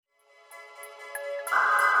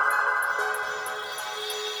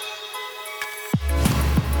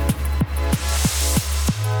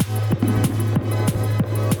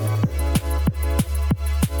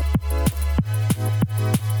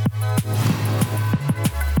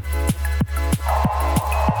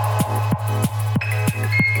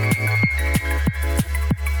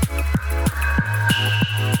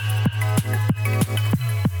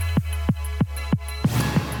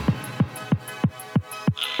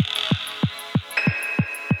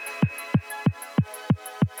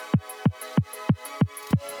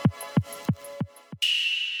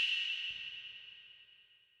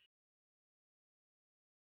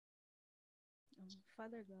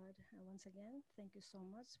Father God, once again, thank you so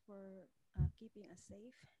much for keeping us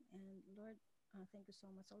safe. And Lord, thank you so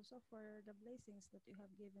much also for the blessings that you have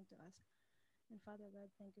given to us. And Father God,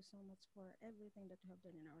 thank you so much for everything that you have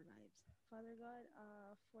done in our lives. Father God,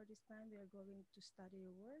 for this time, we are going to study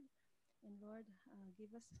your word. And Lord, give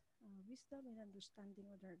us wisdom and understanding,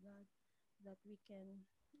 Lord our God, that we can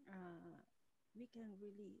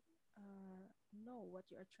really know what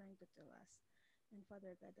you are trying to tell us. And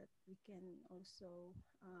Father God, that we can also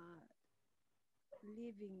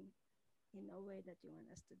living in a way that you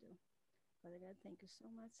want us to do. Father God, thank you so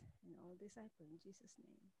much. And all this I pray in Jesus'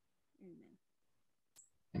 name.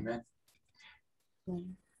 Amen. Amen.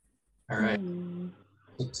 Amen. All right.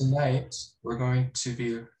 So tonight we're going to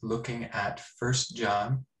be looking at 1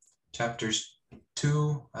 John chapters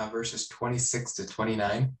 2, verses 26 to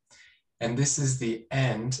 29. And this is the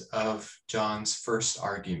end of John's first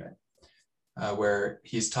argument, where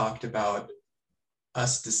he's talked about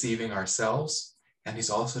us deceiving ourselves, and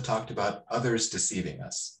he's also talked about others deceiving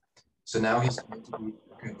us. So now he's going to be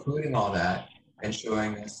concluding all that and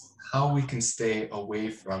showing us how we can stay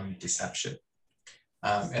away from deception.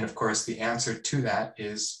 And of course, the answer to that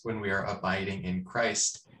is when we are abiding in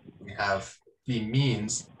Christ, we have the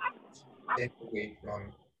means to stay away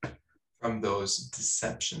from those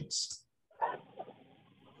deceptions.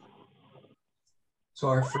 So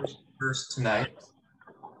our first verse tonight,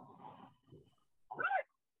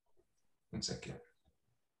 one second.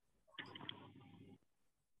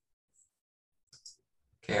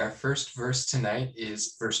 Okay, our first verse tonight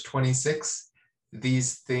is verse 26.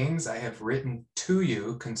 These things I have written to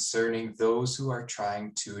you concerning those who are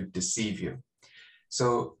trying to deceive you.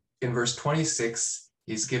 So in verse 26,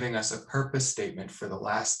 he's giving us a purpose statement for the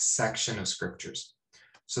last section of scriptures.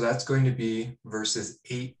 So that's going to be verses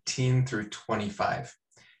 18 through 25.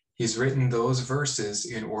 He's written those verses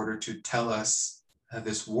in order to tell us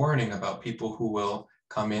this warning about people who will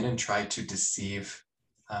come in and try to deceive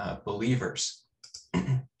believers.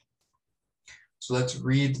 So let's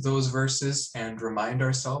read those verses and remind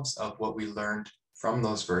ourselves of what we learned from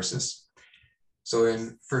those verses. So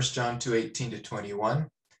in 1 John 2, 18 to 21,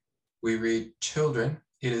 we read, "Children,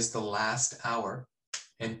 it is the last hour,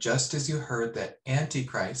 and just as you heard that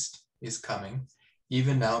Antichrist is coming,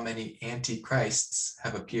 even now many Antichrists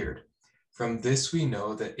have appeared. From this we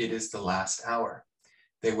know that it is the last hour.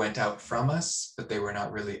 They went out from us, but they were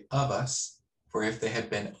not really of us, for if they had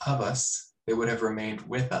been of us, they would have remained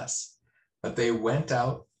with us. But they went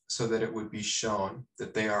out so that it would be shown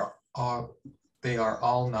that they are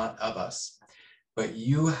all not of us. But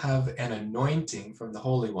you have an anointing from the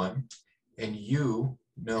Holy One, and you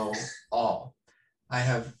know all. I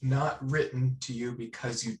have not written to you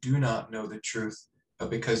because you do not know the truth, but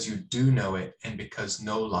because you do know it, and because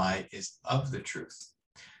no lie is of the truth."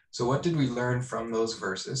 So what did we learn from those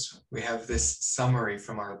verses? We have this summary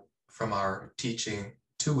from our teaching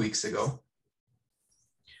 2 weeks ago.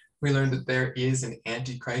 We learned that there is an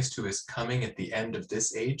Antichrist who is coming at the end of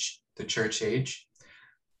this age, the church age,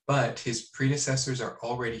 but his predecessors are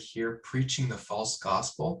already here preaching the false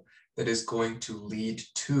gospel that is going to lead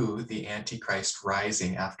to the Antichrist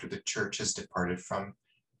rising after the church has departed from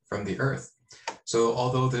the earth. So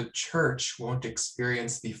although the church won't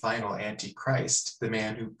experience the final Antichrist, the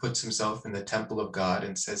man who puts himself in the temple of God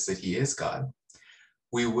and says that he is God,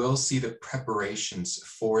 we will see the preparations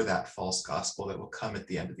for that false gospel that will come at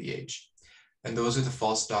the end of the age. And those are the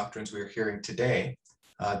false doctrines we are hearing today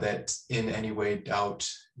that in any way doubt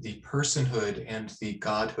the personhood and the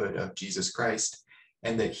godhood of Jesus Christ,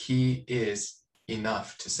 and that he is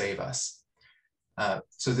enough to save us.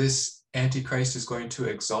 So this Antichrist is going to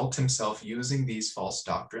exalt himself using these false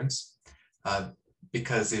doctrines,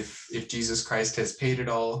 because if Jesus Christ has paid it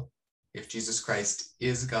all, if Jesus Christ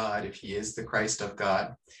is God, if he is the Christ of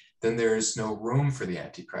God, then there is no room for the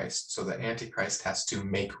Antichrist. So the Antichrist has to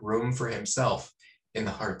make room for himself in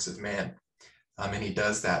the hearts of man. And he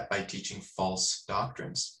does that by teaching false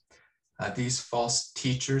doctrines. These false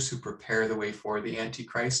teachers who prepare the way for the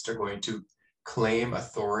Antichrist are going to claim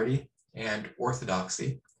authority and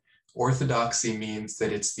orthodoxy. Orthodoxy means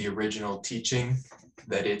that it's the original teaching,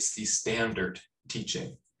 that it's the standard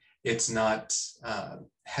teaching. It's not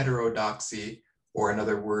heterodoxy, or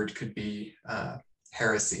another word could be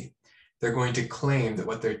heresy. They're going to claim that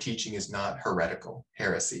what they're teaching is not heretical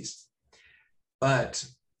heresies. But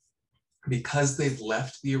because they've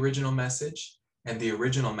left the original message, and the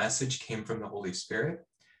original message came from the Holy Spirit,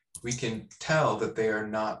 we can tell that they are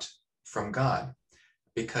not from God,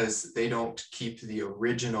 because they don't keep the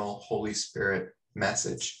original Holy Spirit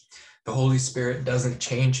message. The Holy Spirit doesn't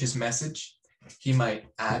change his message. He might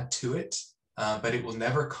add to it, but it will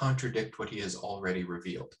never contradict what he has already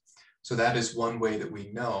revealed. So that is one way that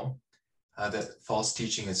we know that false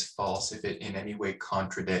teaching is false if it in any way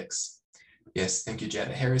contradicts. Yes, thank you,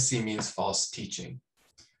 Janet. Heresy means false teaching.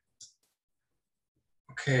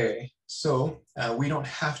 Okay, so we don't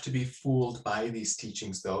have to be fooled by these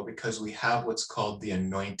teachings, though, because we have what's called the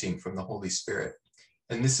anointing from the Holy Spirit.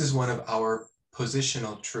 And this is one of our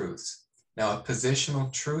positional truths. Now, a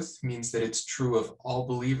positional truth means that it's true of all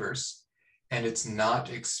believers and it's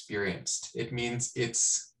not experienced. It means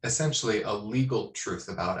it's essentially a legal truth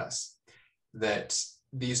about us, that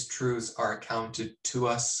these truths are accounted to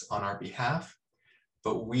us on our behalf,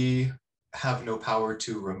 but we have no power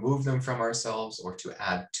to remove them from ourselves or to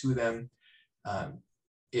add to them.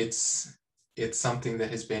 It's something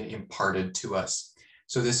that has been imparted to us.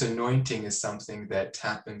 So this anointing is something that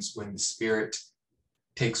happens when the Spirit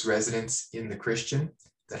takes residence in the Christian,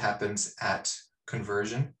 that happens at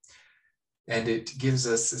conversion. And it gives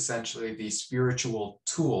us essentially the spiritual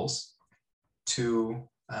tools to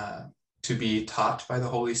be taught by the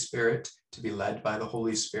Holy Spirit, to be led by the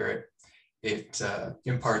Holy Spirit. It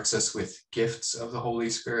imparts us with gifts of the Holy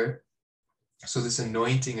Spirit. So this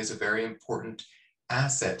anointing is a very important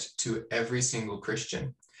asset to every single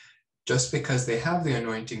Christian. Just because they have the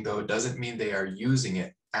anointing, though, doesn't mean they are using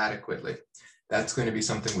it adequately. That's going to be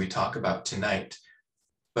something we talk about tonight.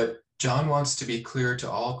 But John wants to be clear to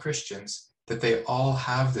all Christians that they all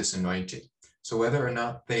have this anointing. So whether or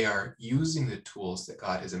not they are using the tools that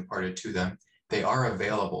God has imparted to them, they are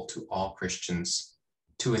available to all Christians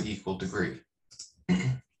to an equal degree.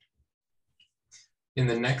 In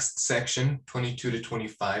the next section, 22 to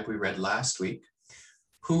 25, we read last week,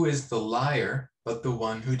 who is the liar but the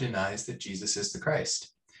one who denies that Jesus is the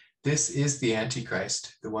Christ? This is the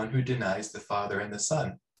Antichrist, the one who denies the Father and the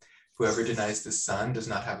Son. Whoever denies the Son does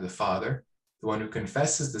not have the Father. The one who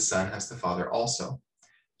confesses the Son has the Father also.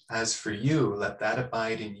 As for you, let that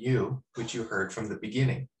abide in you, which you heard from the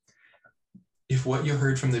beginning. If what you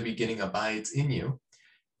heard from the beginning abides in you,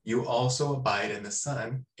 you also abide in the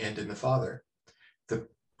Son and in the Father.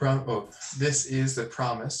 This is the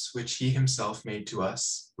promise which he himself made to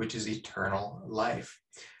us, which is eternal life.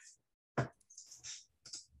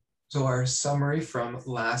 So our summary from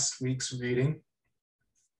last week's reading,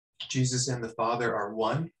 Jesus and the Father are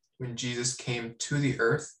one. When Jesus came to the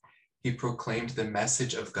earth, he proclaimed the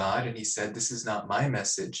message of God, and he said, this is not my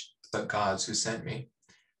message, but God's who sent me.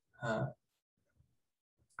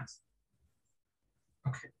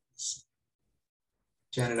 Okay.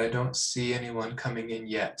 Janet, I don't see anyone coming in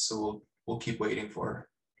yet, so we'll keep waiting for her.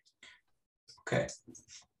 Okay.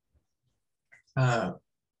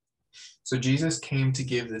 So Jesus came to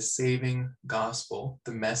give the saving gospel,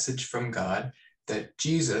 the message from God that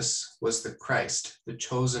Jesus was the Christ, the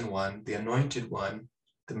chosen one, the anointed one,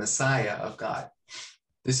 the Messiah of God.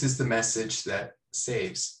 This is the message that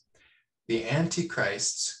saves. The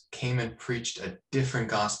Antichrists came and preached a different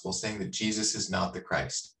gospel, saying that Jesus is not the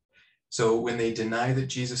Christ. So when they deny that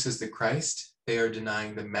Jesus is the Christ, they are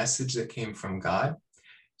denying the message that came from God.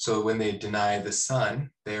 So when they deny the Son,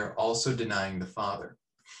 they are also denying the Father.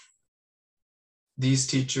 These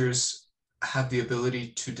teachers have the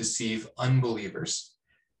ability to deceive unbelievers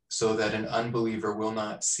so that an unbeliever will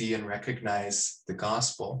not see and recognize the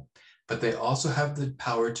gospel, but they also have the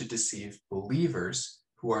power to deceive believers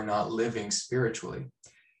who are not living spiritually.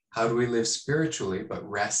 How do we live spiritually but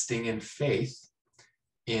resting in faith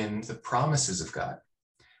in the promises of God?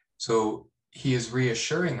 So he is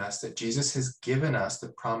reassuring us that Jesus has given us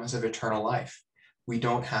the promise of eternal life. We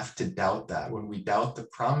don't have to doubt that. When we doubt the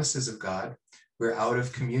promises of God, we're out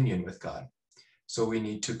of communion with God. So we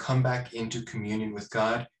need to come back into communion with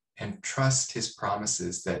God and trust his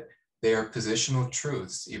promises, that they are positional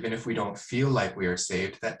truths. Even if we don't feel like we are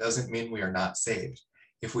saved, that doesn't mean we are not saved.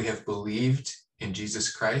 If we have believed in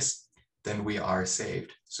Jesus Christ, then we are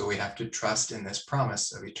saved. So we have to trust in this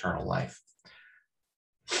promise of eternal life.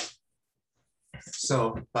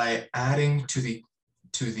 So by adding to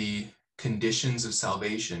the conditions of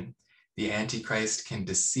salvation, the Antichrist can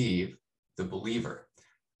deceive the believer.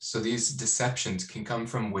 So these deceptions can come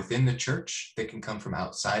from within the church, they can come from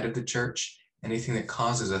outside of the church, anything that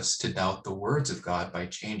causes us to doubt the words of God by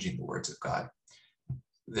changing the words of God.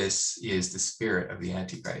 This is the spirit of the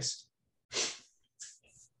Antichrist.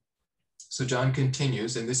 So John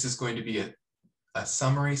continues, and this is going to be a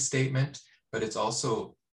summary statement, but it's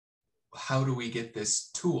also how do we get this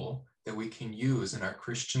tool that we can use in our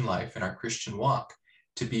Christian life, in our Christian walk,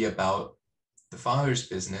 to be about the Father's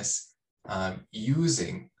business,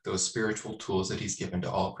 using those spiritual tools that he's given to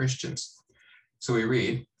all Christians. So we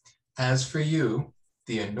read, as for you,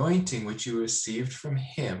 the anointing which you received from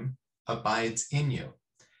him abides in you,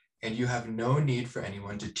 and you have no need for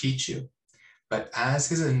anyone to teach you. But as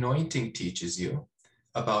his anointing teaches you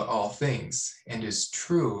about all things, and is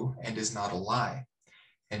true and is not a lie,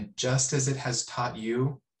 and just as it has taught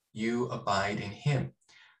you, you abide in him.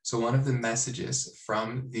 So one of the messages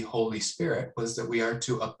from the Holy Spirit was that we are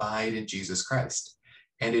to abide in Jesus Christ.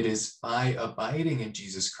 And it is by abiding in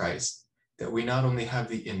Jesus Christ that we not only have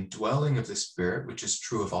the indwelling of the Spirit, which is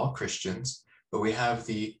true of all Christians, but we have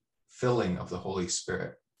the filling of the Holy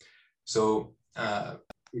Spirit. So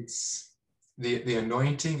it's the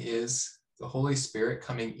anointing is the Holy Spirit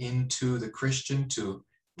coming into the Christian to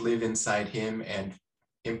live inside him and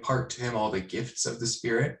impart to him all the gifts of the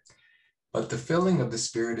Spirit. But the filling of the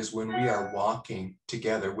Spirit is when we are walking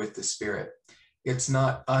together with the Spirit. It's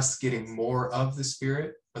not us getting more of the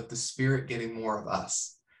Spirit, but the Spirit getting more of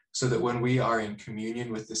us. So that when we are in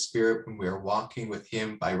communion with the Spirit, when we are walking with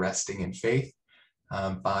him by resting in faith,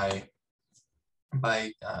 by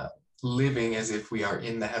living as if we are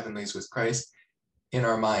in the heavenlies with Christ, in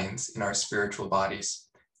our minds, in our spiritual bodies,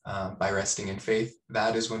 by resting in faith,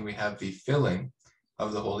 that is when we have the filling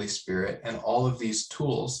of the Holy Spirit, and all of these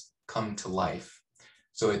tools come to life.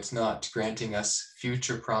 So it's not granting us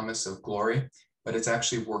future promise of glory, but it's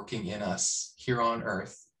actually working in us here on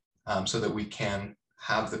earth, so that we can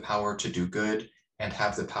have the power to do good and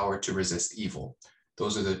have the power to resist evil.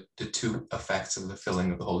 Those are the two effects of the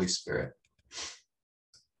filling of the Holy Spirit.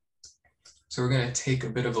 So we're going to take a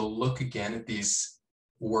bit of a look again at these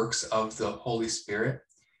works of the Holy Spirit.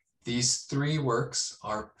 These three works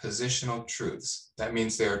are positional truths. That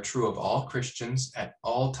means they are true of all Christians at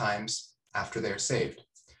all times after they're saved.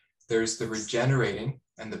 There's the regenerating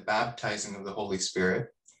and the baptizing of the Holy Spirit.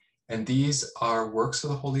 And these are works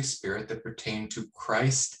of the Holy Spirit that pertain to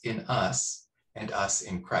Christ in us and us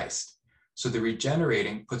in Christ. So the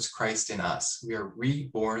regenerating puts Christ in us. We are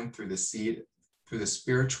reborn through the seed, through the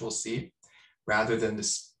spiritual seed, rather than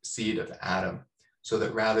the seed of Adam. So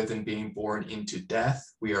that rather than being born into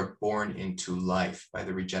death, we are born into life by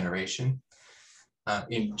the regeneration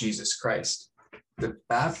in Jesus Christ. The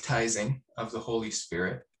baptizing of the Holy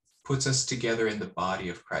Spirit puts us together in the body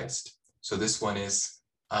of Christ. So this one is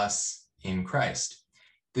us in Christ.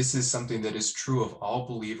 This is something that is true of all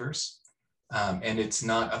believers, and it's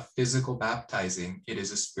not a physical baptizing, it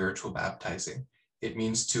is a spiritual baptizing. It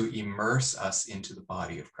means to immerse us into the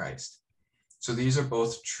body of Christ. So these are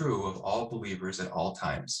both true of all believers at all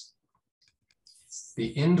times. The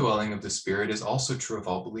indwelling of the Spirit is also true of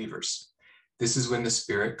all believers. This is when the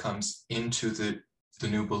Spirit comes into the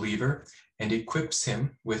new believer and equips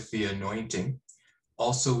him with the anointing,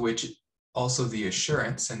 also the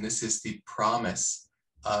assurance, and this is the promise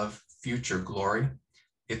of future glory.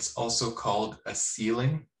 It's also called a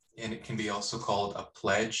sealing, and it can be also called a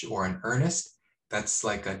pledge or an earnest. That's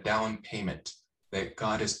like a down payment, that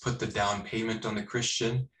God has put the down payment on the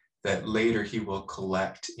Christian that later he will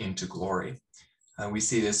collect into glory. We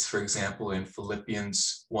see this, for example, in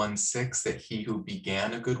Philippians 1:6, that he who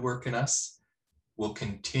began a good work in us will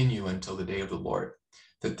continue until the day of the Lord.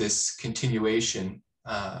 That this continuation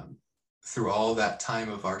through all that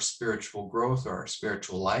time of our spiritual growth or our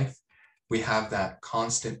spiritual life, we have that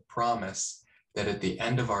constant promise that at the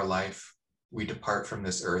end of our life, we depart from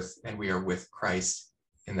this earth and we are with Christ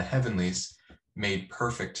in the heavenlies, made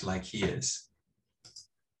perfect like he is.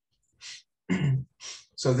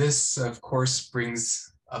 So this, of course,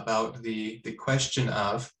 brings about the question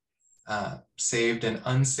of saved and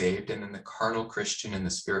unsaved, and then the carnal Christian and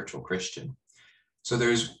the spiritual Christian. So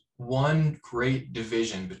there's one great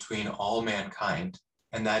division between all mankind,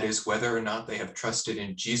 and that is whether or not they have trusted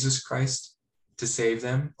in Jesus Christ to save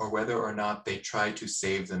them, or whether or not they try to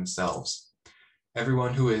save themselves.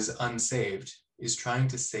 Everyone who is unsaved is trying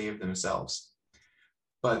to save themselves.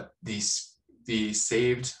 But the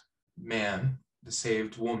saved man, the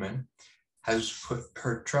saved woman, has put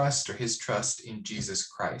her trust or his trust in Jesus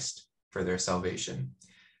Christ for their salvation.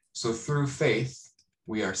 So through faith,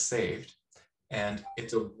 we are saved. And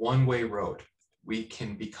it's a one-way road. We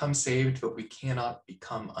can become saved, but we cannot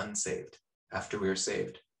become unsaved after we are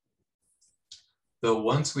saved. Though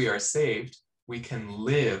once we are saved, we can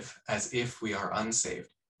live as if we are unsaved,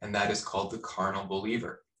 and that is called the carnal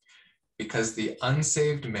believer. Because the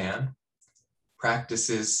unsaved man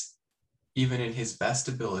practices, even in his best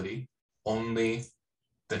ability, only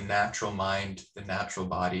the natural mind, the natural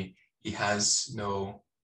body. He has no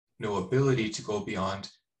ability to go beyond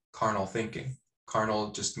carnal thinking.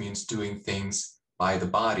 Carnal just means doing things by the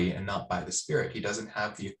body and not by the Spirit. He doesn't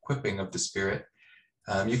have the equipping of the Spirit.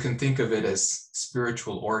 You can think of it as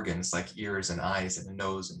spiritual organs like ears and eyes and a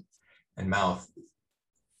nose and mouth.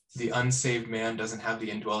 the unsaved man doesn't have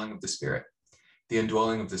the indwelling of the Spirit. The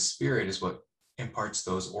indwelling of the Spirit is what imparts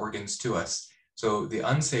those organs to us. So the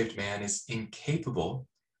unsaved man is incapable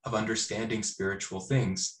of understanding spiritual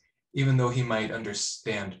things. Even though he might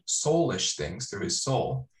understand soulish things through his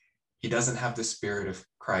soul, he doesn't have the Spirit of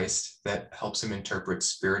Christ that helps him interpret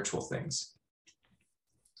spiritual things.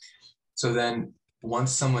 So then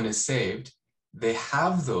once someone is saved, they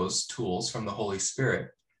have those tools from the Holy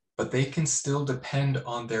Spirit, but they can still depend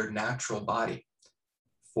on their natural body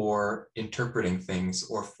for interpreting things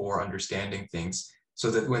or for understanding things, so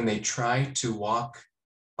that when they try to walk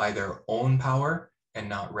by their own power and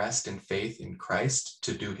not rest in faith in Christ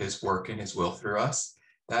to do his work and his will through us,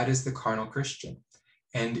 that is the carnal Christian.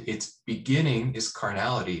 And its beginning is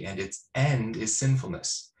carnality and its end is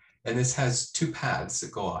sinfulness. And this has two paths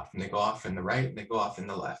that go off, and they go off in the right and they go off in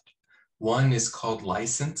the left. One is called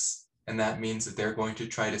license, and that means that they're going to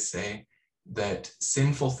try to say that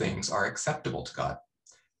sinful things are acceptable to God.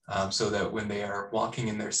 So that when they are walking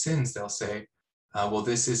in their sins, they'll say, well,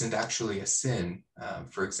 this isn't actually a sin.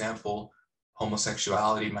 For example,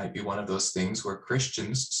 homosexuality might be one of those things where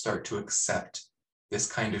Christians start to accept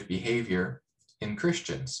this kind of behavior in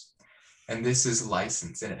Christians. And this is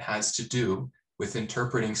license, and it has to do with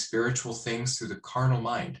interpreting spiritual things through the carnal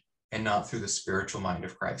mind and not through the spiritual mind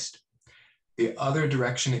of Christ. The other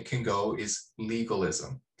direction it can go is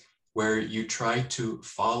legalism, where you try to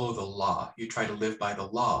follow the law. You try to live by the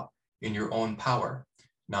law in your own power,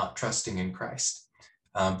 not trusting in Christ,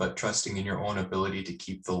 but trusting in your own ability to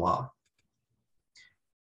keep the law.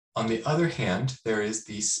 On the other hand, there is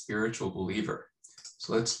the spiritual believer.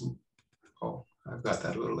 So I've got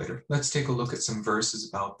that a little later. Let's take a look at some verses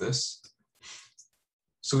about this.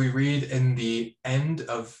 So we read in the end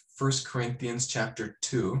of 1 Corinthians chapter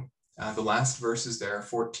 2, the last verses there,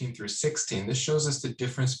 14 through 16, this shows us the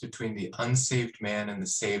difference between the unsaved man and the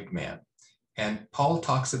saved man. And Paul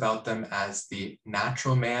talks about them as the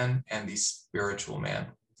natural man and the spiritual man.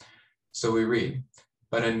 So we read,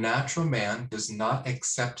 "But a natural man does not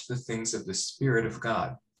accept the things of the Spirit of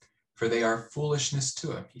God, for they are foolishness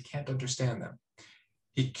to him." He can't understand them.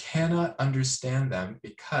 He cannot understand them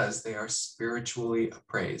because they are spiritually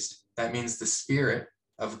appraised. That means the Spirit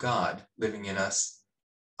of God living in us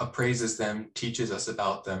appraises them, teaches us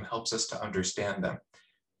about them, helps us to understand them.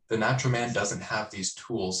 The natural man doesn't have these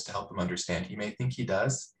tools to help him understand. He may think he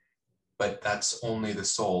does, but that's only the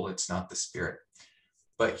soul, it's not the spirit.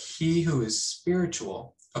 But he who is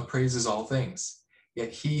spiritual appraises all things,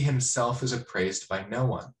 yet he himself is appraised by no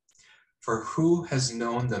one. For who has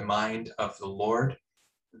known the mind of the Lord,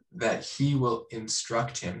 that he will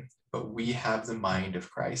instruct him, but we have the mind of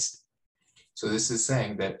Christ. So this is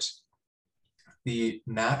saying that the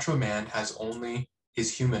natural man has only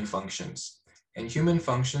his human functions, and human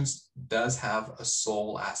functions does have a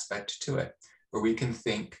soul aspect to it, where we can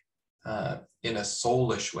think in a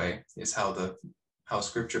soulish way, is how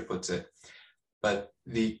Scripture puts it. But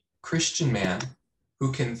the Christian man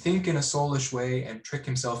who can think in a soulish way and trick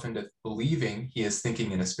himself into believing he is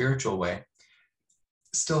thinking in a spiritual way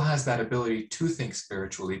still has that ability to think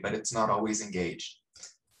spiritually, but it's not always engaged.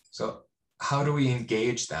 So how do we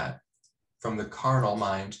engage that from the carnal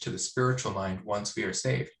mind to the spiritual mind once we are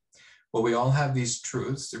saved? Well, we all have these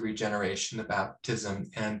truths, the regeneration, the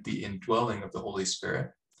baptism, and the indwelling of the Holy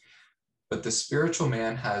Spirit. But the spiritual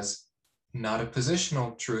man has not a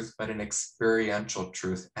positional truth, but an experiential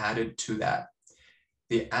truth added to that.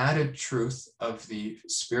 The added truth of the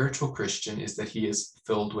spiritual Christian is that he is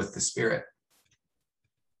filled with the Spirit.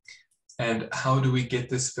 And how do we get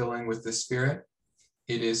this filling with the Spirit?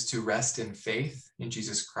 It is to rest in faith in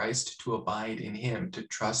Jesus Christ, to abide in him, to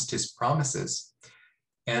trust his promises.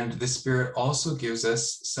 And the Spirit also gives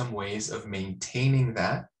us some ways of maintaining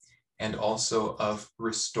that and also of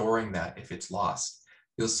restoring that if it's lost.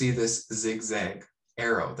 You'll see this zigzag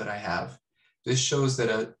arrow that I have. This shows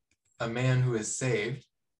that a man who is saved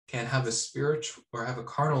can have a spiritual or have a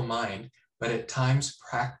carnal mind, but at times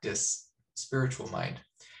practice spiritual mind.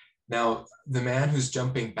 Now, the man who's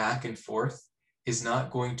jumping back and forth is not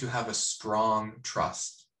going to have a strong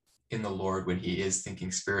trust in the Lord when he is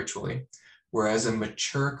thinking spiritually, whereas a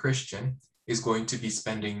mature Christian is going to be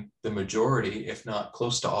spending the majority, if not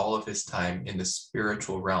close to all of his time in the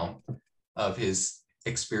spiritual realm of his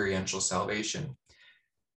experiential salvation.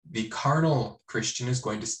 The carnal Christian is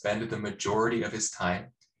going to spend the majority of his time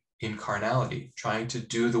in carnality, trying to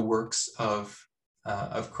do the works of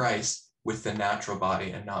Christ with the natural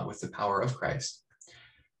body and not with the power of Christ.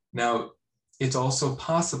 Now, it's also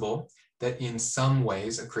possible that in some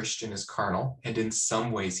ways a Christian is carnal and in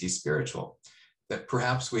some ways he's spiritual, that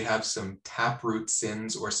perhaps we have some taproot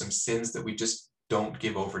sins or some sins that we just don't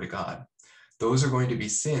give over to God. Those are going to be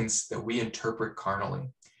sins that we interpret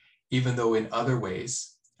carnally, even though in other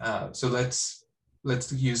ways. So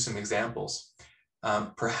let's use some examples.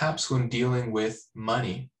 Perhaps when dealing with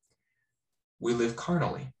money, we live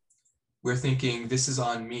carnally. We're thinking, this is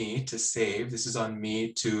on me to save. This is on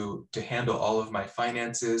me to handle all of my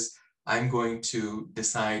finances. I'm going to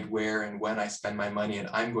decide where and when I spend my money, and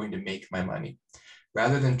I'm going to make my money,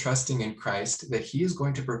 rather than trusting in Christ that he is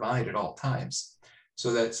going to provide at all times.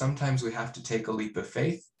 So that sometimes we have to take a leap of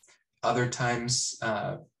faith. Other times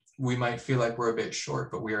we might feel like we're a bit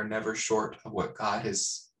short, but we are never short of what God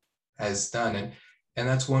has done. And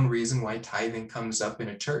that's one reason why tithing comes up in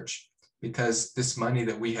a church, because this money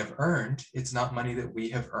that we have earned, it's not money that we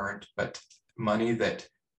have earned, but money that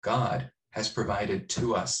God has provided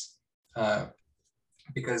to us.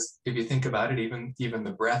 Because if you think about it, even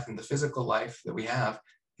the breath and the physical life that we have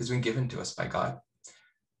has been given to us by God.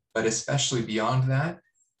 But especially beyond that,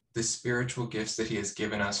 the spiritual gifts that he has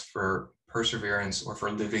given us for perseverance or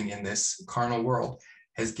for living in this carnal world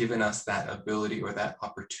has given us that ability or that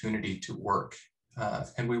opportunity to work.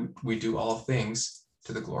 And we do all things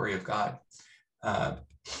to the glory of God.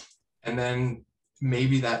 And then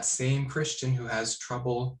maybe that same Christian who has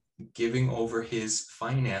trouble giving over his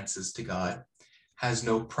finances to God has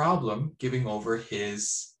no problem giving over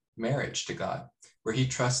his marriage to God, where he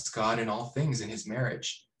trusts God in all things in his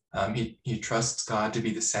marriage. He trusts God to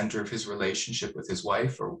be the center of his relationship with his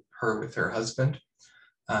wife, or her with her husband,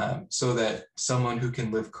 so that someone who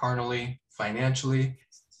can live carnally, financially,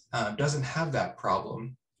 doesn't have that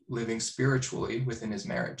problem living spiritually within his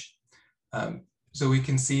marriage. So we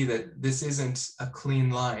can see that this isn't a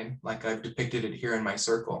clean line like I've depicted it here in my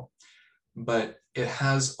circle, but it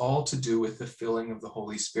has all to do with the filling of the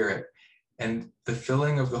Holy Spirit. And the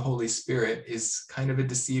filling of the Holy Spirit is kind of a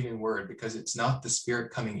deceiving word, because it's not the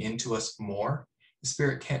Spirit coming into us more. The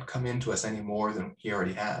Spirit can't come into us any more than he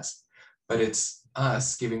already has, but it's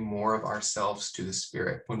us giving more of ourselves to the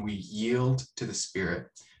Spirit. When we yield to the Spirit,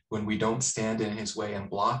 when we don't stand in his way and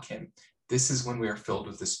block him, this is when we are filled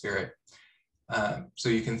with the Spirit. So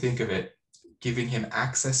you can think of it, giving him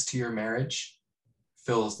access to your marriage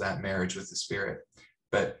fills that marriage with the Spirit,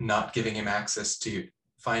 but not giving him access to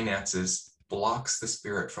finances blocks the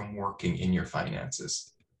Spirit from working in your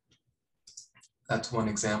finances. That's one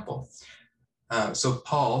example. So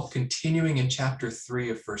Paul, continuing in chapter 3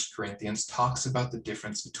 of 1 Corinthians, talks about the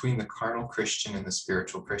difference between the carnal Christian and the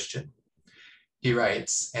spiritual Christian. He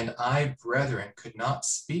writes, "And I, brethren, could not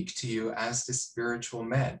speak to you as to spiritual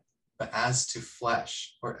men, but as to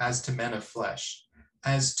flesh, or as to men of flesh,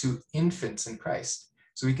 as to infants in Christ."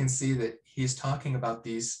 So we can see that he's talking about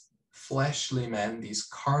these fleshly men, these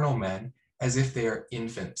carnal men, as if they are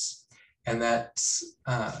infants. And that's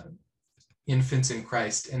infants in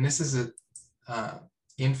Christ. And this is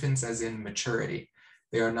infants as in maturity.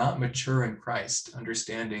 They are not mature in Christ,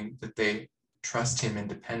 understanding that they trust him and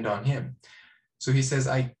depend on him. So he says,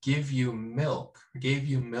 I gave you milk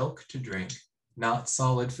to drink, not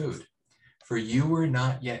solid food, for you were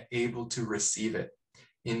not yet able to receive it.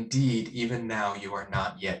 Indeed, even now you are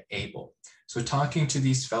not yet able. So talking to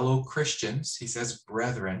these fellow Christians, he says,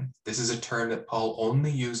 brethren. This is a term that Paul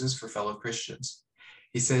only uses for fellow Christians.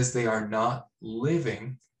 He says they are not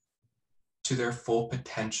living to their full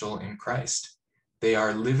potential in Christ. They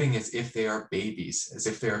are living as if they are babies, as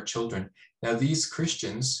if they are children. Now, these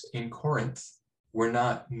Christians in Corinth were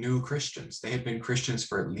not new Christians. They had been Christians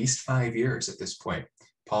for at least 5 years at this point.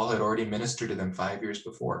 Paul had already ministered to them 5 years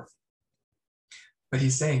before. But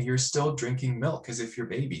he's saying you're still drinking milk as if you're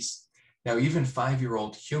babies. Now, even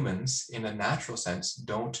 5-year-old humans, in a natural sense,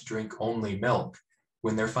 don't drink only milk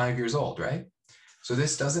when they're 5 years old, right? So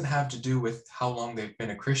this doesn't have to do with how long they've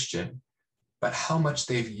been a Christian, but how much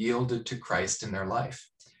they've yielded to Christ in their life.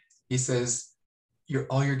 He says,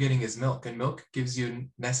 all you're getting is milk, and milk gives you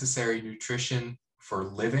necessary nutrition for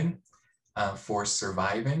living, for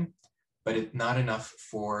surviving, but it's not enough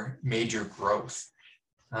for major growth.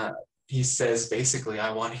 He says, basically,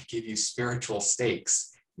 I want to give you spiritual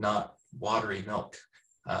steaks, not watery milk.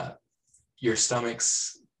 Your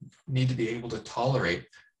stomachs need to be able to tolerate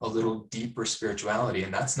a little deeper spirituality,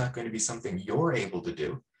 and that's not going to be something you're able to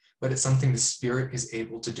do, but it's something the Spirit is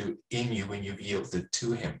able to do in you when you've yielded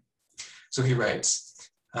to him. So he writes,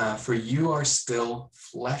 for you are still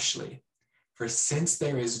fleshly, for since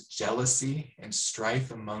there is jealousy and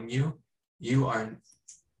strife among you,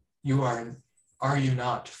 are you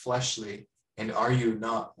not fleshly, and are you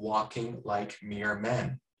not walking like mere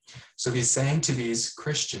men? So he's saying to these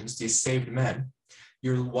Christians, these saved men,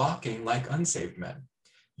 you're walking like unsaved men.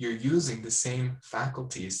 You're using the same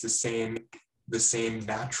faculties, the same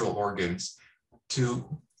natural organs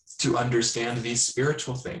to understand these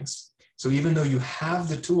spiritual things. So even though you have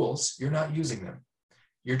the tools, you're not using them.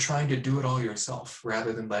 You're trying to do it all yourself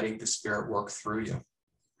rather than letting the Spirit work through you.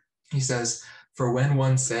 He says, for when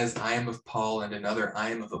one says, I am of Paul, and another, I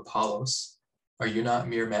am of Apollos, are you not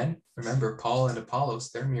mere men? Remember, Paul and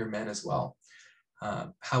Apollos, they're mere men as well.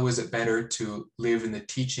 How is it better to live in the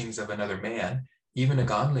teachings of another man, even a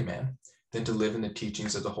godly man, than to live in the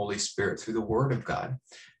teachings of the Holy Spirit through the Word of God?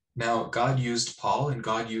 Now, God used Paul and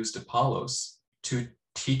God used Apollos to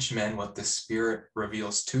teach men what the Spirit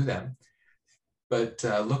reveals to them. But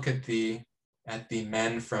look at the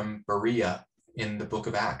men from Berea in the book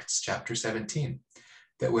of Acts, chapter 17,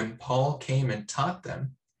 that when Paul came and taught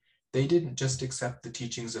them, they didn't just accept the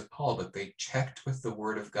teachings of Paul, but they checked with the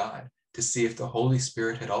Word of God to see if the Holy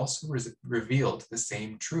Spirit had also revealed the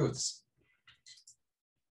same truths.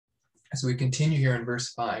 As we continue here in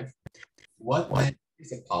verse 5, what then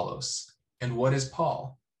is Apollos, and what is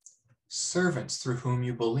Paul? Servants through whom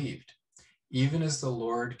you believed, even as the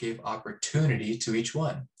Lord gave opportunity to each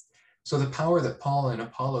one. So the power that Paul and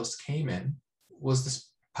Apollos came in was the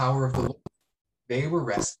power of the Lord. They were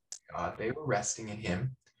resting in God, they were resting in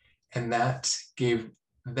Him, and that gave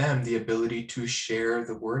them the ability to share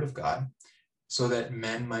the Word of God so that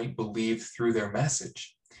men might believe through their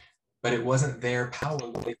message. But it wasn't their power,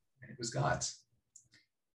 it was God's.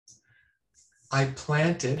 I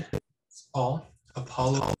planted, Paul,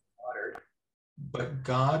 Apollos watered, but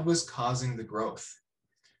God was causing the growth.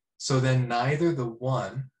 So then neither the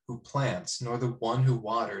one who plants nor the one who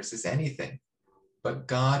waters is anything, but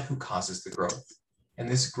God who causes the growth. And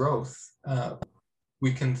this growth,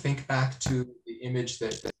 we can think back to the image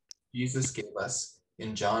that Jesus gave us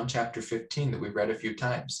in John chapter 15 that we've read a few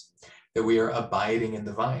times, that we are abiding in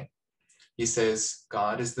the vine. He says,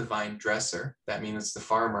 God is the vine dresser. That means the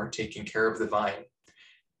farmer taking care of the vine.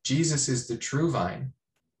 Jesus is the true vine.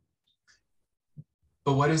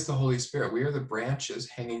 But what is the Holy Spirit? We are the branches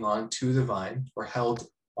hanging on to the vine or held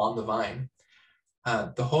on the vine.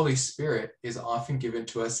 The Holy Spirit is often given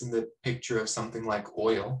to us in the picture of something like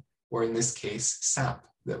oil, or in this case, sap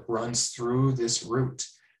that runs through this root.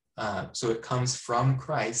 So it comes from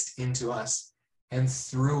Christ into us and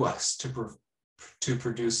through us to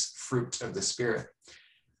produce fruit of the Spirit,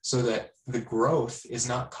 so that the growth is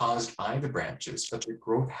not caused by the branches, but the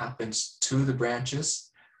growth happens to the branches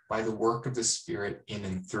by the work of the Spirit in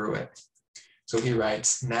and through it. So he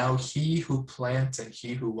writes, now he who plants and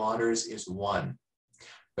he who waters is one,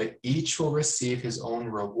 but each will receive his own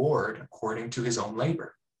reward according to his own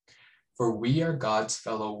labor. For we are God's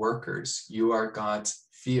fellow workers. You are God's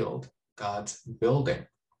field, God's building.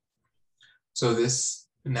 So this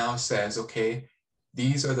now says, okay,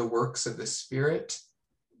 these are the works of the Spirit,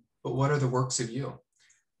 but what are the works of you?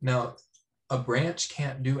 Now, a branch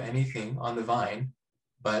can't do anything on the vine,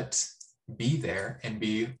 but be there and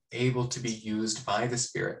be able to be used by the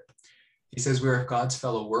Spirit. He says we are God's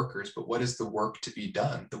fellow workers, but what is the work to be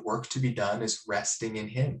done? The work to be done is resting in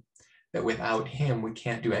Him, that without Him, we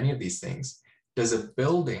can't do any of these things. Does a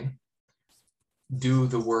building do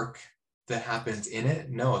the work that happens in it?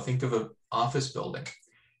 No, think of an office building.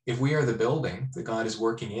 If we are the building that God is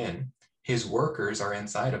working in, His workers are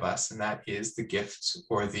inside of us, and that is the gifts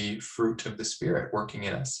or the fruit of the Spirit working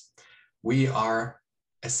in us. We are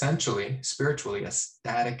essentially, spiritually, a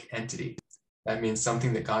static entity. That means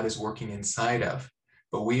something that God is working inside of,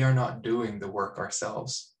 but we are not doing the work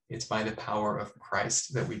ourselves. It's by the power of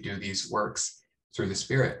Christ that we do these works through the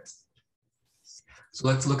Spirit. So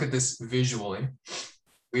let's look at this visually.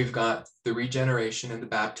 We've got the regeneration and the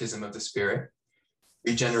baptism of the Spirit.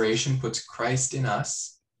 Regeneration puts Christ in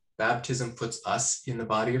us. Baptism puts us in the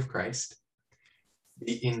body of Christ.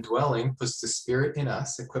 The indwelling puts the Spirit in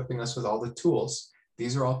us, equipping us with all the tools.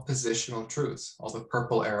 These are all positional truths. All the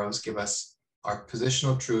purple arrows give us our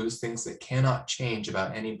positional truths, things that cannot change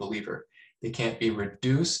about any believer. They can't be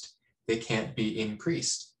reduced. They can't be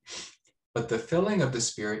increased. But the filling of the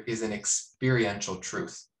Spirit is an experiential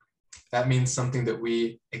truth. That means something that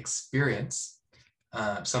we experience,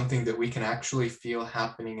 something that we can actually feel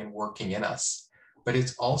happening and working in us. But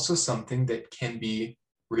it's also something that can be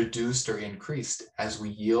reduced or increased. As we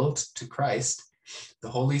yield to Christ, the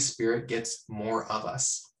Holy Spirit gets more of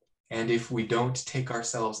us. And if we don't take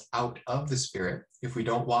ourselves out of the Spirit, if we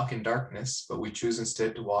don't walk in darkness, but we choose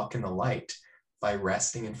instead to walk in the light by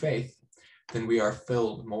resting in faith, then we are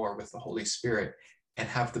filled more with the Holy Spirit and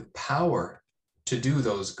have the power to do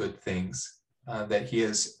those good things that He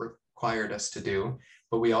has required us to do.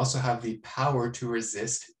 But we also have the power to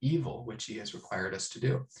resist evil, which He has required us to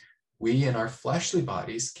do. We in our fleshly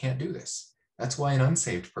bodies can't do this. That's why an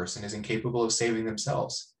unsaved person is incapable of saving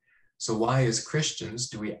themselves. So why, as Christians,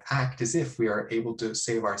 do we act as if we are able to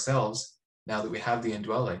save ourselves now that we have the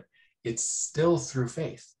indwelling? It's still through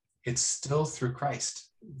faith. It's still through Christ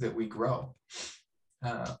that we grow.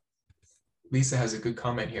 Lisa has a good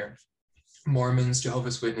comment here. Mormons,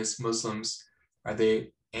 Jehovah's Witnesses, Muslims, are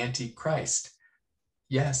they anti-Christ?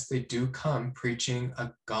 Yes, they do come preaching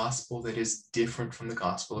a gospel that is different from the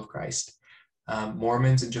gospel of Christ.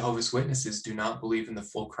 Mormons and Jehovah's Witnesses do not believe in the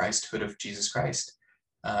full Christhood of Jesus Christ.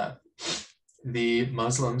 The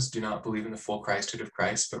Muslims do not believe in the full Christhood of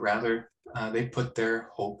Christ, but rather they put their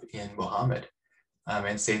hope in Muhammad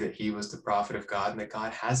and say that he was the prophet of God and that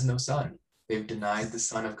God has no son. They've denied the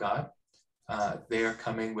Son of God. They are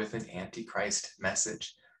coming with an antichrist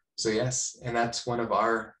message. So yes, and that's one of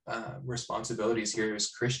our responsibilities here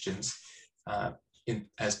as Christians.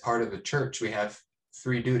 As part of the church, we have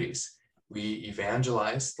 3 duties. We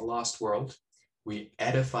evangelize the lost world, we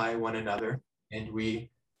edify one another, and we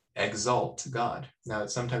exalt God. Now,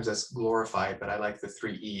 sometimes that's glorified, but I like the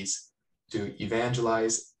 3 E's: to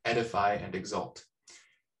evangelize, edify, and exalt.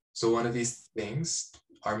 So one of these things,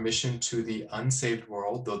 our mission to the unsaved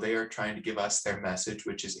world, though they are trying to give us their message,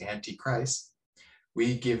 which is antichrist,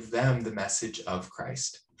 we give them the message of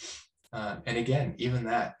Christ. And again, even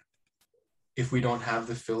that, if we don't have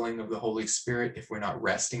the filling of the Holy Spirit, if we're not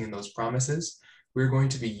resting in those promises, we're going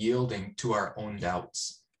to be yielding to our own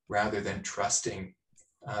doubts rather than trusting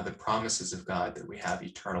the promises of God that we have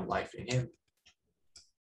eternal life in him.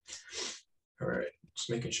 All right, just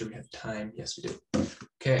making sure we have time. Yes, we do.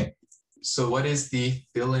 Okay, so what is the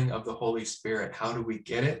filling of the Holy Spirit? How do we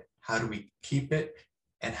get it? How do we keep it?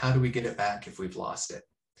 And how do we get it back if we've lost it?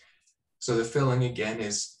 So the filling, again,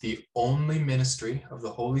 is the only ministry of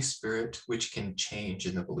the Holy Spirit which can change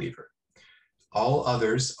in the believer. All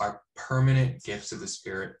others are permanent gifts of the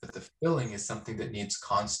Spirit, but the filling is something that needs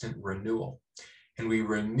constant renewal. And we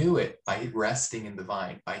renew it by resting in the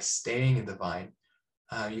vine, by staying in the vine.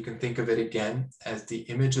 You can think of it again as the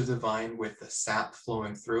image of the vine with the sap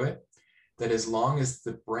flowing through it, that as long as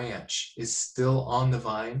the branch is still on the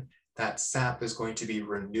vine, that sap is going to be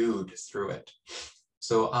renewed through it.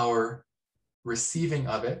 So our receiving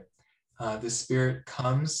of it, the Spirit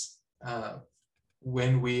comes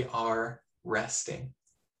when we are resting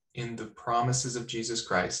in the promises of Jesus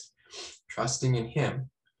Christ, trusting in him.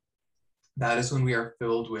 That is when we are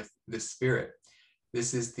filled with the Spirit.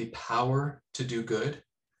 This is the power to do good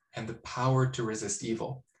and the power to resist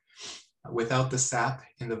evil. Without the sap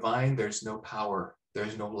in the vine, there's no power,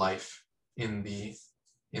 there's no life in the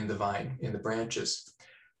vine, in the branches.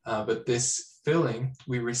 But this filling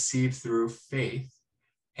we receive through faith,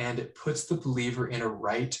 and it puts the believer in a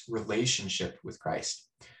right relationship with Christ.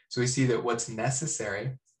 So we see that what's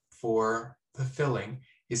necessary for the filling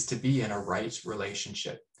is to be in a right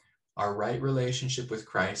relationship. Our right relationship with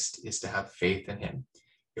Christ is to have faith in him.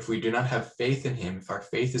 If we do not have faith in him, if our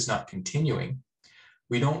faith is not continuing,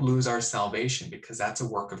 we don't lose our salvation because that's a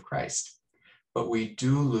work of Christ. But we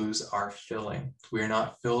do lose our filling. We are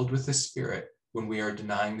not filled with the Spirit when we are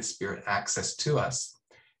denying the Spirit access to us.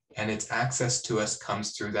 And its access to us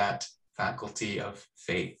comes through that faculty of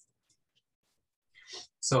faith.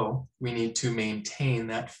 So we need to maintain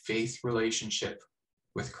that faith relationship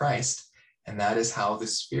with Christ. And that is how the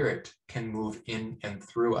Spirit can move in and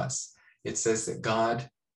through us. It says that God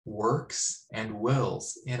works and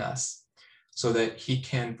wills in us so that he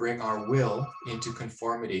can bring our will into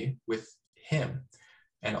conformity with him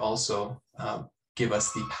and also give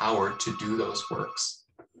us the power to do those works.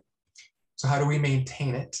 So how do we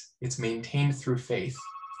maintain it? It's maintained through faith.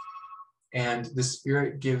 And the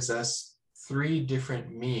Spirit gives us 3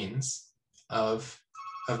 different means of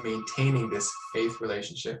maintaining this faith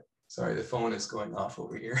relationship. Sorry, the phone is going off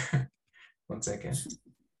over here. 1 second.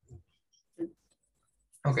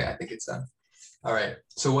 Okay, I think it's done. All right,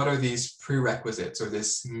 so what are these prerequisites or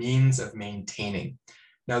this means of maintaining?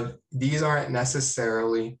 Now, these aren't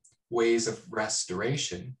necessarily ways of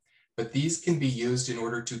restoration, but these can be used in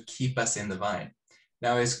order to keep us in the vine.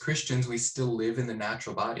 Now, as Christians, we still live in the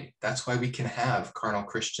natural body. That's why we can have carnal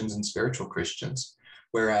Christians and spiritual Christians.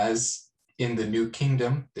 Whereas in the new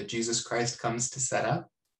kingdom that Jesus Christ comes to set up,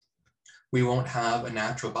 we won't have a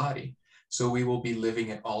natural body. So we will be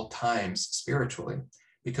living at all times spiritually,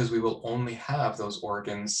 because we will only have those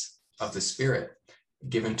organs of the Spirit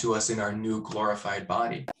given to us in our new glorified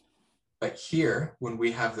body. But here, when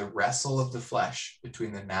we have the wrestle of the flesh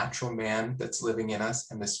between the natural man that's living in us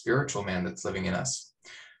and the spiritual man that's living in us,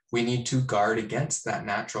 we need to guard against that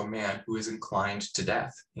natural man who is inclined to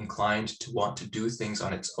death, inclined to want to do things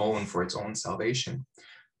on its own for its own salvation.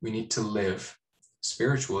 We need to live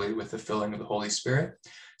spiritually with the filling of the Holy Spirit.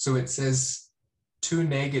 So it says two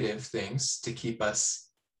negative things to keep us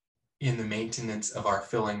in the maintenance of our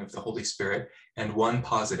filling of the Holy Spirit, and one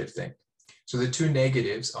positive thing. So the two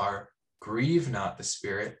negatives are grieve not the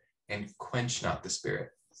Spirit and quench not the Spirit.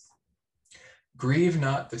 Grieve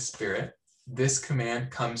not the Spirit. This command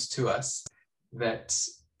comes to us that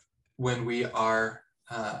when we are,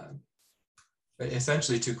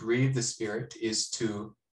 essentially to grieve the Spirit is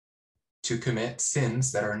to commit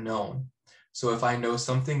sins that are known. So if I know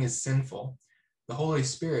something is sinful, the Holy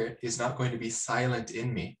Spirit is not going to be silent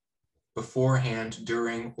in me beforehand,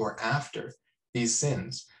 during, or after these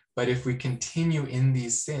sins. But if we continue in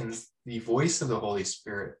these sins, the voice of the Holy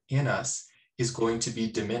Spirit in us is going to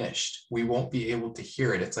be diminished. We won't be able to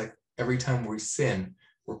hear it. It's like every time we sin,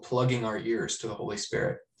 we're plugging our ears to the Holy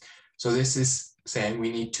Spirit. So this is saying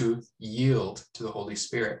we need to yield to the Holy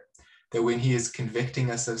Spirit, that when he is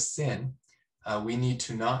convicting us of sin, we need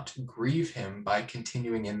to not grieve him by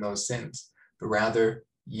continuing in those sins, but rather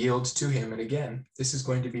yield to him. And again, this is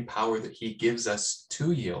going to be power that he gives us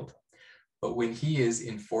to yield. But when he is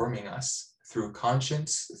informing us through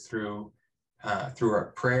conscience, through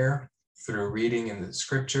our prayer, through reading in the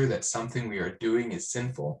scripture that something we are doing is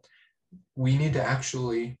sinful, we need to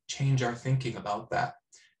actually change our thinking about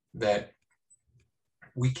that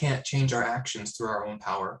we can't change our actions through our own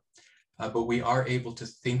power, but we are able to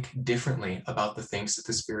think differently about the things that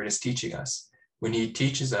the Spirit is teaching us. When he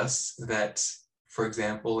teaches us that, for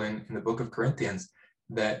example, in the book of Corinthians,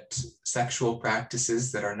 that sexual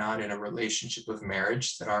practices that are not in a relationship of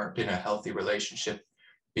marriage, that aren't in a healthy relationship,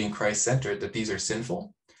 being Christ-centered, that these are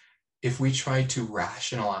sinful. If we try to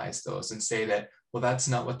rationalize those and say that, well, that's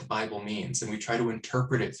not what the Bible means, and we try to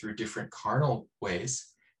interpret it through different carnal ways,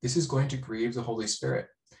 this is going to grieve the Holy Spirit,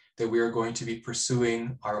 that we are going to be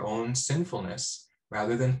pursuing our own sinfulness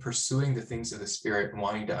rather than pursuing the things of the Spirit and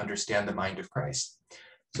wanting to understand the mind of Christ.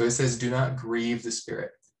 So it says, do not grieve the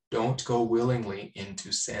Spirit. Don't go willingly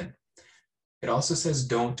into sin. It also says,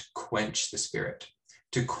 don't quench the Spirit.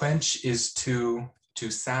 To quench is to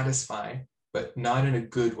satisfy, but not in a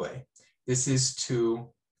good way. This is to,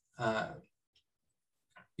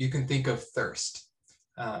 you can think of thirst.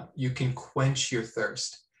 You can quench your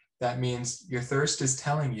thirst. That means your thirst is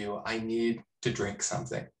telling you, I need to drink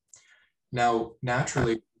something. Now,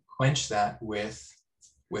 naturally, quench that with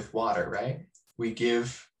water, right? We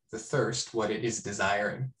give the thirst what it is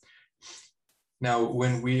desiring. Now,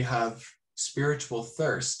 when we have spiritual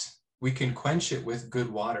thirst, we can quench it with good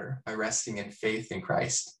water by resting in faith in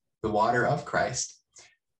Christ, the water of Christ.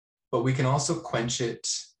 But we can also quench it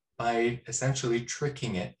by essentially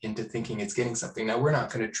tricking it into thinking it's getting something. Now, we're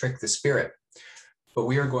not going to trick the Spirit, but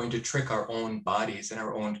we are going to trick our own bodies and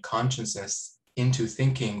our own consciousness into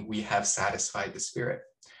thinking we have satisfied the Spirit.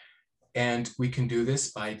 And we can do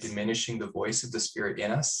this by diminishing the voice of the Spirit in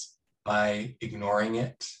us, by ignoring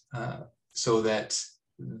it, so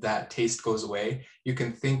that taste goes away. You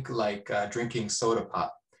can think like drinking soda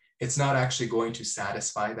pop. It's not actually going to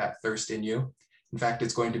satisfy that thirst in you. In fact,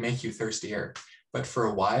 it's going to make you thirstier. But for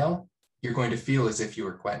a while, you're going to feel as if you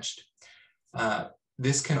were quenched.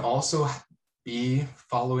 This can also be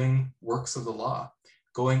following works of the law,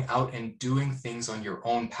 going out and doing things on your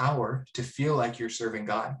own power to feel like you're serving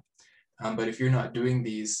God. But if you're not doing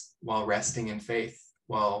these while resting in faith,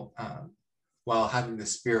 while having the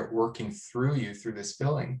Spirit working through you through this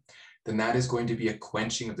filling, then that is going to be a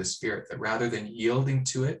quenching of the Spirit, that rather than yielding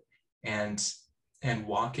to it and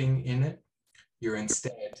walking in it, you're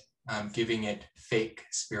instead giving it fake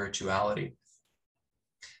spirituality.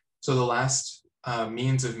 So the last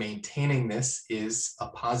means of maintaining this is a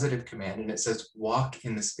positive command, and it says, walk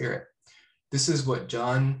in the Spirit. This is what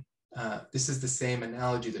John, this is the same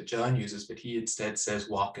analogy that John uses, but he instead says,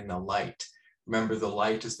 walk in the light. Remember, the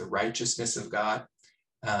light is the righteousness of God,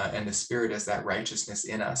 and the Spirit is that righteousness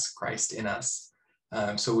in us, Christ in us.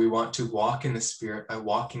 So we want to walk in the Spirit by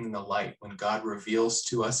walking in the light. When God reveals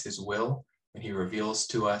to us his will, when he reveals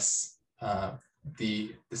to us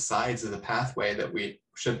the sides of the pathway that we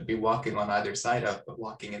shouldn't be walking on either side of, but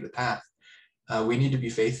walking in the path, we need to be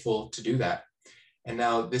faithful to do that. And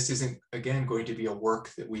now this isn't, again, going to be a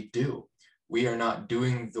work that we do. We are not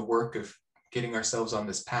doing the work of getting ourselves on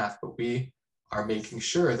this path, but we are making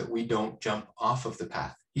sure that we don't jump off of the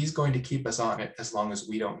path. He's going to keep us on it as long as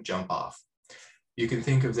we don't jump off. You can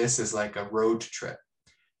think of this as like a road trip.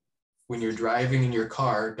 When you're driving in your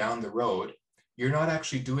car down the road, you're not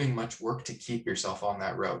actually doing much work to keep yourself on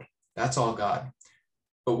that road. That's all God.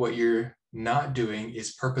 But what you're not doing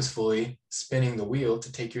is purposefully spinning the wheel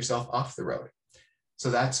to take yourself off the road. So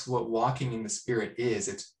that's what walking in the Spirit is.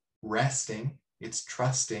 It's resting, it's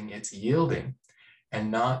trusting, it's yielding. and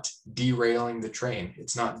not derailing the train.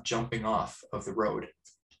 It's not jumping off of the road.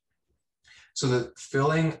 So the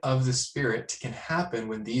filling of the Spirit can happen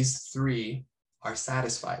when these three are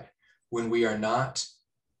satisfied, when we are not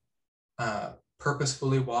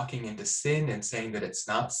purposefully walking into sin and saying that it's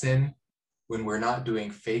not sin, when we're not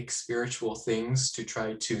doing fake spiritual things to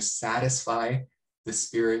try to satisfy the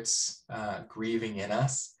Spirit's grieving in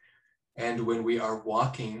us, and when we are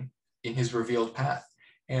walking in his revealed path.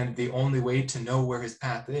 And the only way to know where his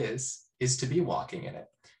path is to be walking in it.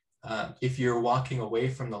 If you're walking away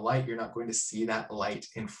from the light, you're not going to see that light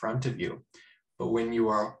in front of you. But when you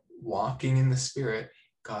are walking in the Spirit,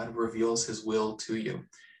 God reveals his will to you.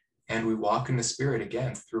 And we walk in the Spirit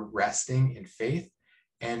again through resting in faith.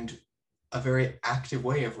 And a very active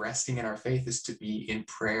way of resting in our faith is to be in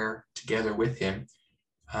prayer together with him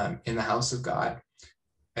in the house of God,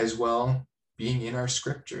 as well being in our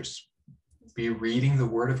scriptures, be reading the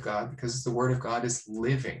word of God, because the word of God is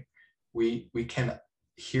living. We can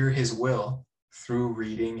hear his will through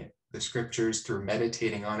reading the scriptures, through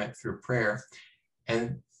meditating on it, through prayer.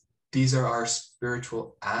 And these are our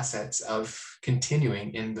spiritual assets of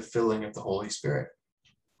continuing in the filling of the Holy Spirit.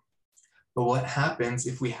 But what happens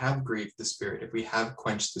if we have grieved the Spirit, if we have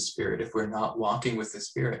quenched the Spirit, if we're not walking with the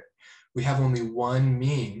Spirit? We have only one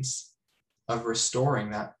means of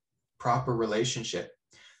restoring that proper relationship.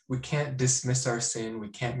 We can't dismiss our sin, we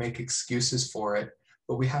can't make excuses for it,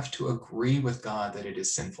 but we have to agree with God that it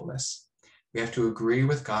is sinfulness. We have to agree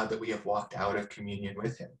with God that we have walked out of communion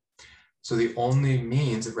with him. So the only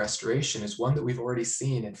means of restoration is one that we've already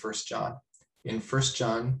seen in 1 John. In 1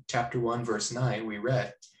 John chapter 1, verse 9, we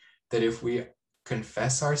read that if we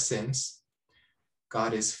confess our sins,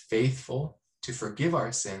 God is faithful to forgive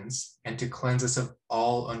our sins and to cleanse us of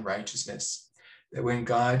all unrighteousness. That when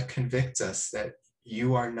God convicts us that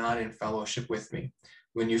you are not in fellowship with me,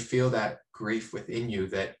 when you feel that grief within you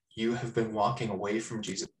that you have been walking away from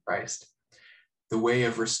Jesus Christ, the way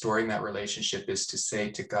of restoring that relationship is to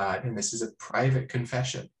say to God, and this is a private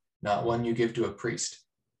confession, not one you give to a priest,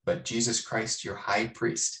 but Jesus Christ, your high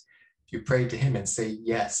priest. You pray to him and say,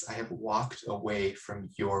 yes, I have walked away from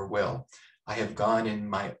your will. I have gone in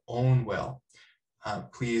my own will.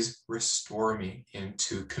 Please restore me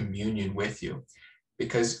into communion with you,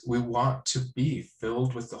 because we want to be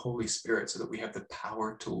filled with the Holy Spirit so that we have the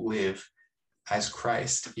power to live as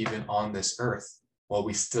Christ even on this earth while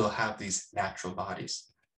we still have these natural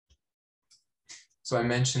bodies. So I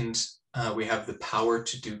mentioned we have the power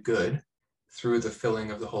to do good through the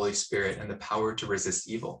filling of the Holy Spirit and the power to resist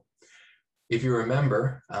evil. If you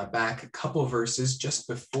remember back a couple verses just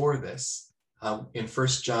before this, in 1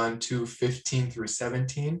 John 2:15 through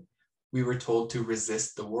 17, we were told to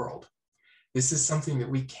resist the world. This is something that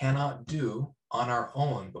we cannot do on our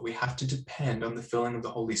own, but we have to depend on the filling of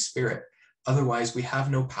the Holy Spirit. Otherwise, we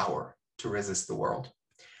have no power to resist the world.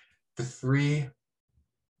 The three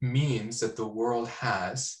means that the world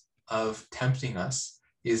has of tempting us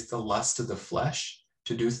is the lust of the flesh,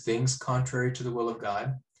 to do things contrary to the will of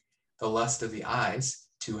God, the lust of the eyes,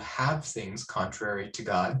 to have things contrary to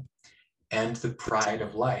God, and the pride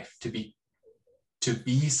of life, to be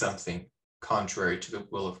something contrary to the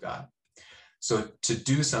will of God. So to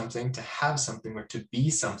do something, to have something, or to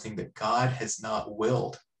be something that God has not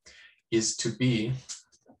willed is to be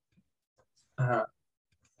in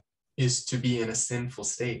a sinful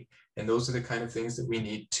state. And those are the kind of things that we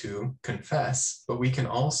need to confess, but we can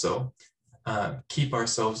also keep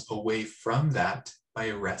ourselves away from that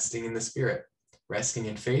by resting in the Spirit, resting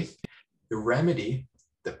in faith. The remedy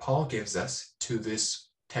that Paul gives us to this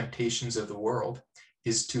temptations of the world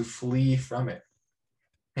is to flee from it.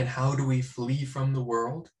 And how do we flee from the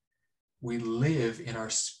world? We live in our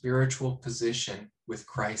spiritual position with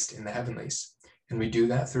Christ in the heavenlies. And we do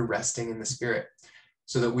that through resting in the Spirit,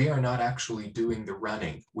 so that we are not actually doing the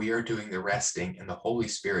running. We are doing the resting, and the Holy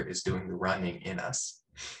Spirit is doing the running in us.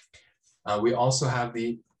 We also have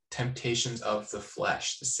the temptations of the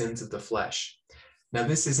flesh, the sins of the flesh. Now,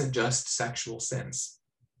 this isn't just sexual sins.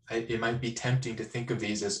 It might be tempting to think of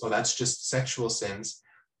these as, oh, that's just sexual sins,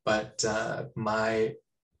 but my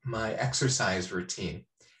exercise routine.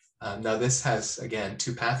 Now, this has, again,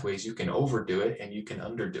 two pathways. You can overdo it and you can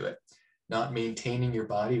underdo it. Not maintaining your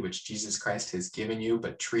body, which Jesus Christ has given you,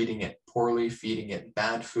 but treating it poorly, feeding it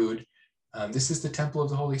bad food. This is the temple of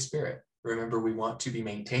the Holy Spirit. Remember, we want to be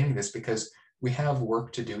maintaining this because we have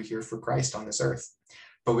work to do here for Christ on this earth.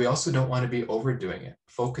 But we also don't want to be overdoing it,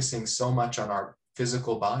 focusing so much on our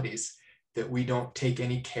physical bodies that we don't take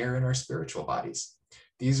any care in our spiritual bodies.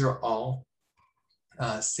 These are all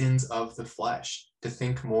sins of the flesh, to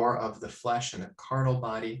think more of the flesh and the carnal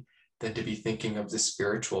body than to be thinking of the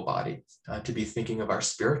spiritual body, to be thinking of our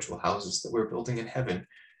spiritual houses that we're building in heaven.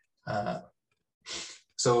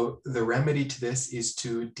 So the remedy to this is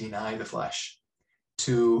to deny the flesh,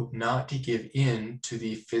 to not to give in to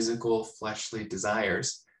the physical fleshly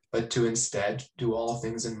desires, but to instead do all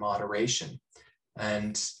things in moderation,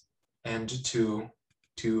 and to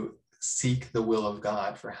seek the will of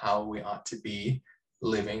God for how we ought to be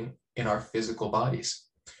living in our physical bodies.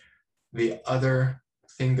 The other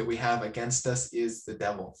thing that we have against us is the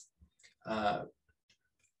devil.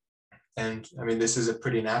 And I mean, this is a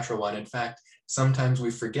pretty natural one. In fact, sometimes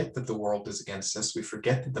we forget that the world is against us. We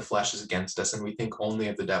forget that the flesh is against us, and we think only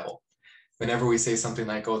of the devil. Whenever we say something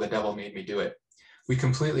like, oh, the devil made me do it, we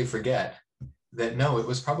completely forget that no, it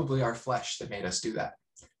was probably our flesh that made us do that.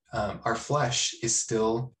 Our flesh is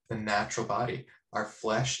still the natural body. Our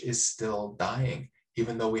flesh is still dying,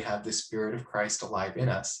 even though we have the Spirit of Christ alive in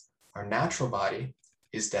us. Our natural body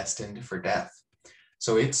is destined for death.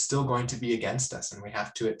 So it's still going to be against us, and we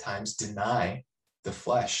have to at times deny the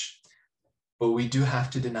flesh. But we do have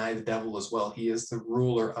to deny the devil as well. He is the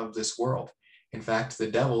ruler of this world. In fact, the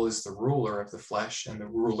devil is the ruler of the flesh and the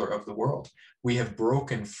ruler of the world. We have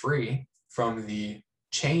broken free from the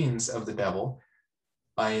chains of the devil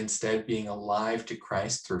by instead being alive to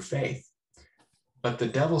Christ through faith. But the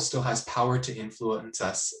devil still has power to influence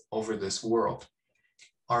us over this world.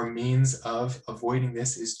 Our means of avoiding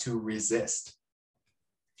this is to resist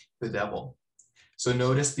the devil. So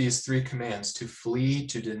notice these three commands: to flee,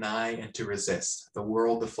 to deny, and to resist. The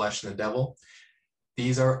world, the flesh, and the devil.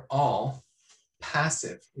 These are all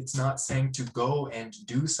passive. It's not saying to go and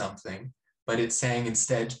do something, but it's saying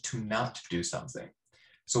instead to not do something.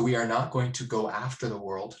 So we are not going to go after the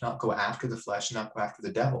world, not go after the flesh, not go after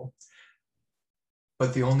the devil.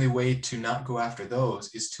 But the only way to not go after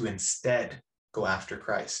those is to instead go after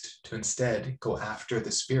Christ, to instead go after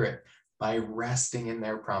the Spirit, by resting in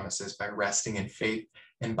their promises, by resting in faith,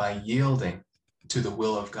 and by yielding to the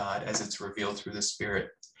will of God as it's revealed through the Spirit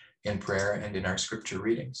in prayer and in our scripture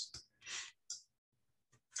readings.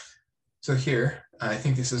 So here, I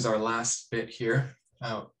think this is our last bit here,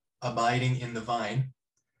 abiding in the vine.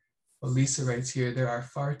 Well, Lisa writes here, there are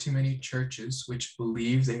far too many churches which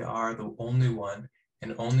believe they are the only one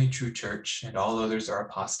and only true church, and all others are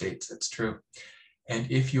apostates. That's true.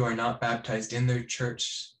 And if you are not baptized in their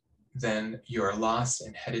church, then you are lost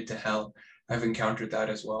and headed to hell. I've encountered that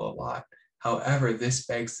as well a lot. However, this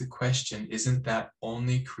begs the question, isn't that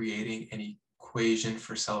only creating an equation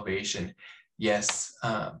for salvation? Yes,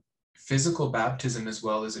 physical baptism as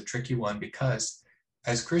well is a tricky one, because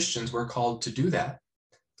as Christians, we're called to do that,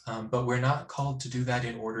 but we're not called to do that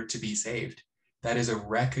in order to be saved. That is a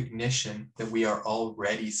recognition that we are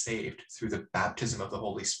already saved through the baptism of the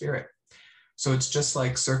Holy Spirit. So it's just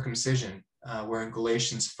like circumcision, where in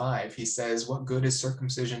Galatians 5, he says, what good is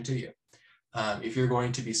circumcision to you? If you're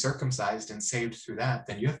going to be circumcised and saved through that,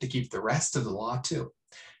 then you have to keep the rest of the law too.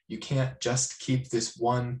 You can't just keep this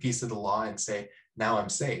one piece of the law and say, now I'm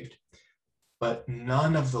saved. But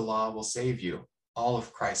none of the law will save you. All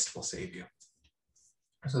of Christ will save you.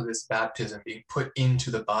 So this baptism, being put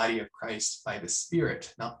into the body of Christ by the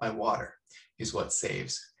Spirit, not by water, is what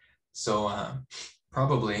saves. So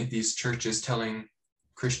probably these churches telling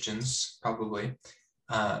Christians,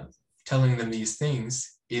 telling them these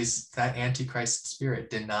things is that Antichrist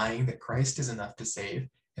spirit, denying that Christ is enough to save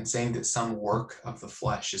and saying that some work of the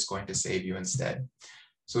flesh is going to save you instead.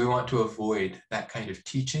 So we want to avoid that kind of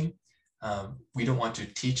teaching. We don't want to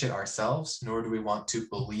teach it ourselves, nor do we want to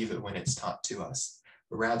believe it when it's taught to us.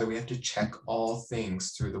 But rather, we have to check all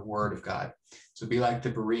things through the Word of God. So be like the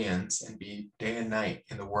Bereans and be day and night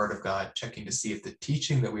in the Word of God, checking to see if the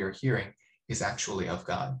teaching that we are hearing is actually of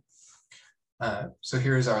God. So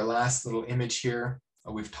here's our last little image here.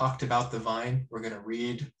 We've talked about the vine. We're going to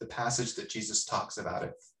read the passage that Jesus talks about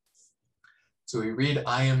it. So we read,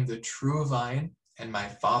 I am the true vine, and my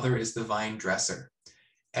Father is the vine dresser.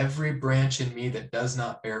 Every branch in me that does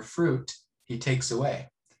not bear fruit, he takes away.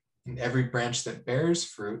 And every branch that bears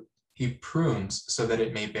fruit, he prunes so that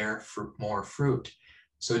it may bear more fruit.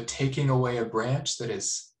 So taking away a branch that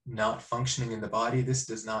is not functioning in the body, this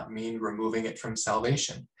does not mean removing it from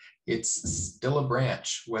salvation. It's still a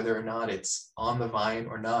branch, whether or not it's on the vine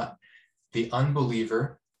or not. The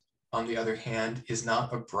unbeliever, on the other hand, is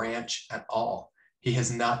not a branch at all. He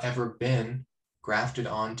has not ever been grafted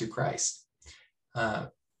onto Christ.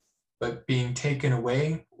 But being taken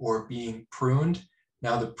away or being pruned,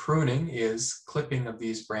 now the pruning is clipping of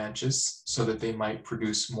these branches so that they might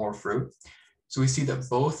produce more fruit. So we see that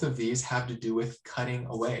both of these have to do with cutting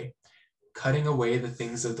away the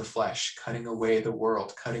things of the flesh, cutting away the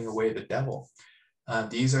world, cutting away the devil.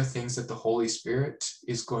 These are things that the Holy Spirit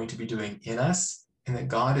is going to be doing in us and that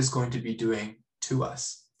God is going to be doing to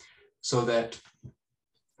us so that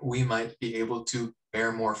we might be able to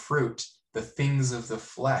bear more fruit. The things of the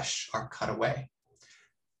flesh are cut away.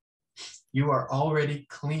 You are already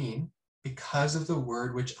clean because of the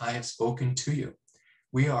word which I have spoken to you.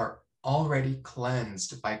 We are already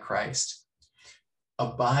cleansed by Christ.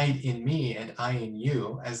 Abide in me and I in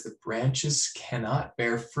you, as the branches cannot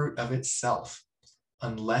bear fruit of itself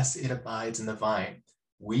unless it abides in the vine.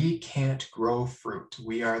 We can't grow fruit.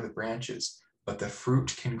 We are the branches, but the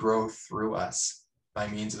fruit can grow through us by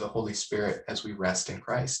means of the Holy Spirit as we rest in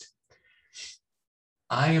Christ.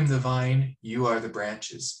 I am the vine, you are the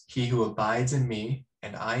branches. He who abides in me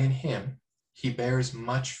and I in him, he bears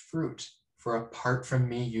much fruit, for apart from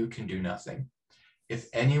me you can do nothing. If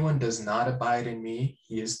anyone does not abide in me,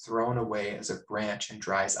 he is thrown away as a branch and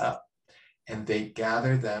dries up, and they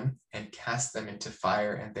gather them and cast them into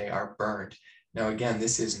fire, and they are burned. Now again,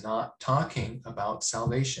 this is not talking about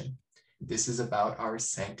salvation. This is about our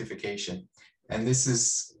sanctification. And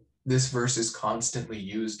this verse is constantly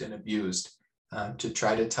used and abused to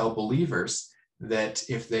try to tell believers that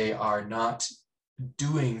if they are not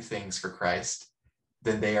doing things for Christ,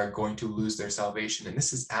 then they are going to lose their salvation. And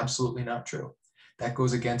this is absolutely not true. That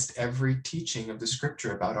goes against every teaching of the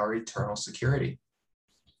scripture about our eternal security.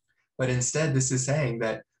 But instead, this is saying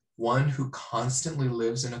that one who constantly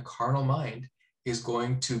lives in a carnal mind is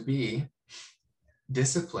going to be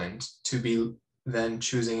disciplined to be then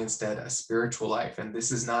choosing instead a spiritual life. And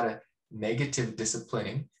this is not a negative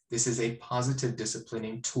disciplining. This is a positive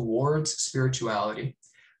disciplining towards spirituality.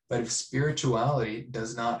 But if spirituality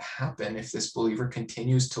does not happen, if this believer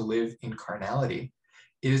continues to live in carnality,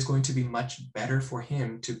 it is going to be much better for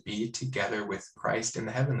him to be together with Christ in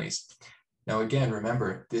the heavenlies. Now, again,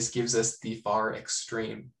 remember, this gives us the far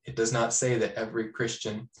extreme. It does not say that every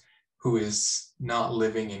Christian who is not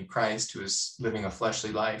living in Christ, who is living a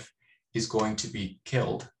fleshly life, is going to be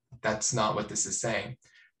killed. That's not what this is saying.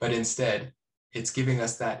 But instead, it's giving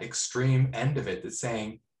us that extreme end of it, that's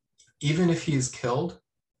saying, even if he is killed,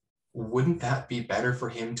 wouldn't that be better for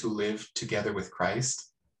him to live together with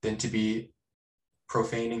Christ than to be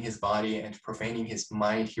profaning his body and profaning his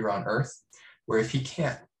mind here on earth? Where if he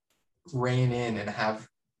can't rein in and have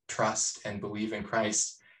trust and believe in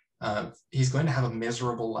Christ, he's going to have a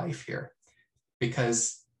miserable life here,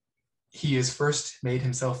 because he has first made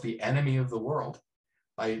himself the enemy of the world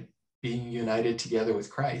by being united together with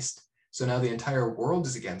Christ. So now the entire world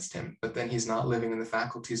is against him, but then he's not living in the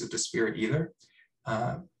faculties of the Spirit either.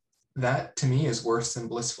 That to me is worse than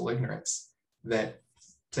blissful ignorance. That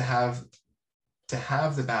to have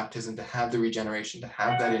the baptism, to have the regeneration, to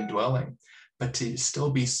have that indwelling, but to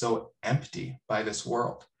still be so empty by this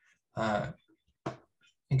world.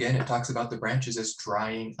 Again, it talks about the branches as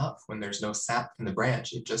drying up. When there's no sap in the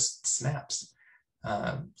branch, it just snaps.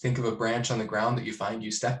 Think of a branch on the ground that you find,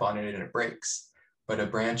 you step on it and it breaks. But a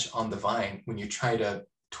branch on the vine, when you try to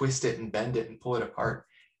twist it and bend it and pull it apart,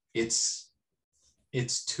 it's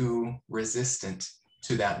too resistant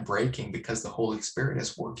to that breaking because the Holy Spirit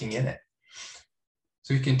is working in it.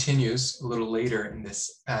 So he continues a little later in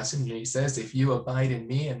this passage, and he says, if you abide in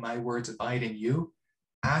me and my words abide in you,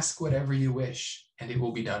 ask whatever you wish, and it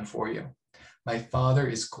will be done for you. My Father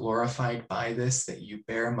is glorified by this, that you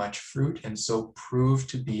bear much fruit, and so prove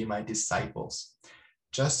to be my disciples.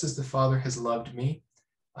 Just as the Father has loved me,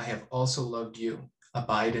 I have also loved you.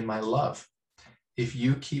 Abide in my love. If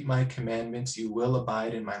you keep my commandments, you will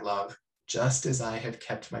abide in my love, just as I have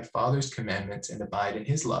kept my Father's commandments and abide in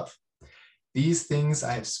his love. These things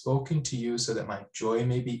I have spoken to you so that my joy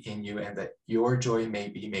may be in you and that your joy may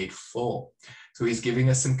be made full. So he's giving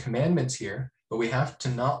us some commandments here, but we have to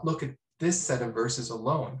not look at this set of verses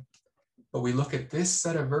alone, but we look at this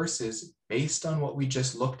set of verses based on what we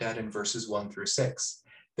just looked at in verses 1-6.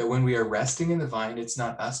 That when we are resting in the vine, it's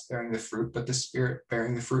not us bearing the fruit, but the Spirit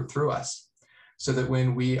bearing the fruit through us. So that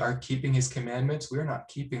when we are keeping his commandments, we're not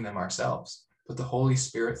keeping them ourselves, but the Holy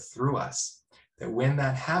Spirit through us. That when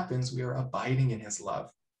that happens, we are abiding in his love.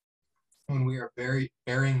 When we are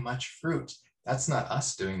bearing much fruit, that's not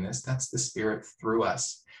us doing this, that's the Spirit through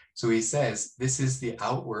us. So he says, this is the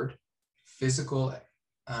outward physical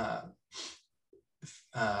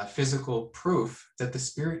proof that the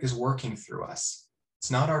Spirit is working through us. It's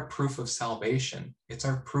not our proof of salvation, it's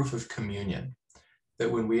our proof of communion.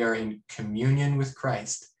 That when we are in communion with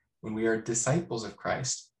Christ, when we are disciples of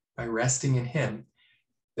Christ, by resting in him,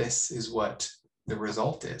 this is what the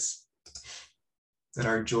result is, that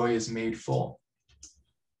our joy is made full.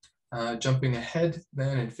 Jumping ahead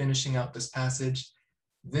then and finishing out this passage,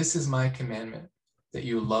 this is my commandment, that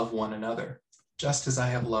you love one another. just as I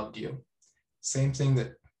have loved you. Same thing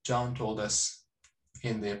that John told us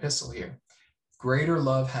in the epistle here. Greater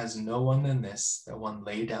love has no one than this, that one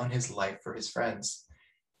lay down his life for his friends.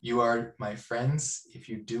 You are my friends if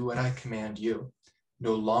you do what I command you.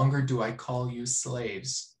 No longer do I call you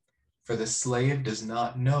slaves, for the slave does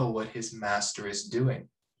not know what his master is doing.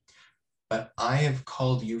 But I have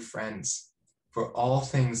called you friends, for all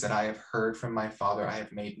things that I have heard from my Father I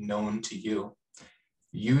have made known to you.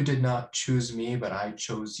 You did not choose me, but I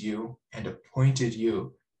chose you and appointed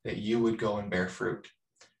you that you would go and bear fruit,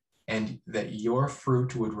 and that your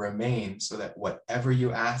fruit would remain, so that whatever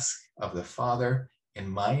you ask of the Father in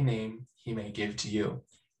my name, he may give to you.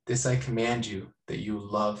 This I command you, that you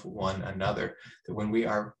love one another, that when we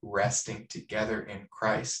are resting together in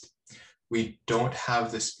Christ, we don't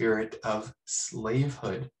have the spirit of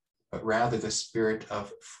slavehood, but rather the spirit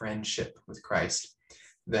of friendship with Christ,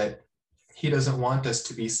 that he doesn't want us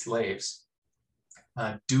to be slaves,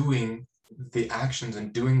 doing the actions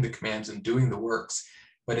and doing the commands and doing the works,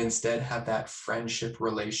 but instead have that friendship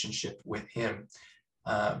relationship with him,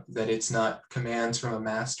 that it's not commands from a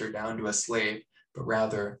master down to a slave, but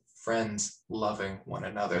rather friends loving one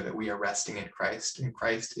another, that we are resting in Christ, and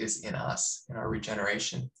Christ is in us, in our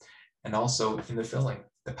regeneration, and also in the filling.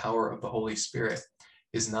 The power of the Holy Spirit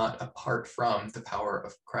is not apart from the power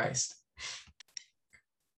of Christ.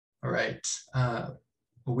 All right,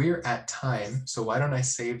 we're at time, so why don't I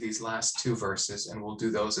save these last two verses and we'll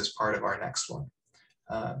do those as part of our next one.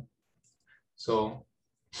 So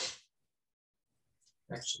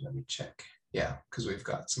actually, let me check. Yeah, because we've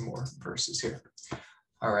got some more verses here.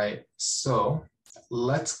 All right, so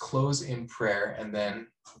let's close in prayer and then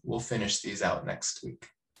we'll finish these out next week.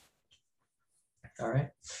 All right.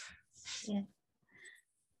 Yeah.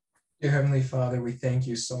 Dear Heavenly Father, we thank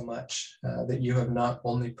you so much that you have not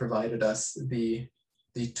only provided us the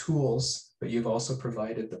tools, but you've also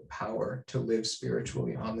provided the power to live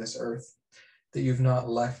spiritually on this earth. That you've not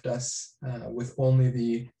left us with only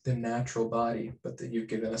the natural body, but that you've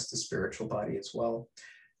given us the spiritual body as well.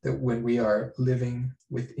 That when we are living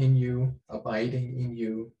within you, abiding in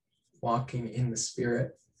you, walking in the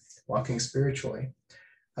Spirit, walking spiritually,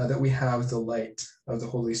 that we have the light of the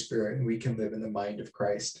Holy Spirit and we can live in the mind of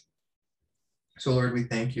Christ. So Lord, we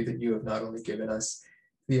thank you that you have not only given us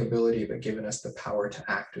the ability, but given us the power to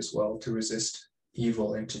act as well, to resist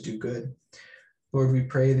evil and to do good. Lord, we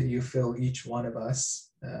pray that you fill each one of us.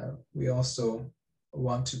 We also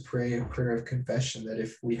want to pray a prayer of confession that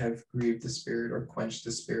if we have grieved the Spirit or quenched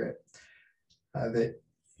the Spirit, that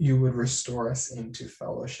you would restore us into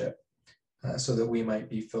fellowship so that we might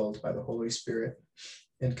be filled by the Holy Spirit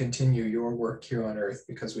and continue your work here on earth,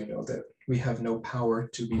 because we know that we have no power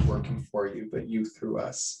to be working for you, but you through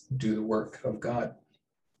us do the work of God.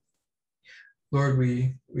 Lord,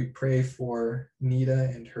 we pray for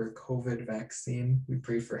Nita and her COVID vaccine. We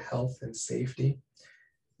pray for health and safety.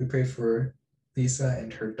 We pray for Lisa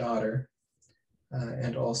and her daughter.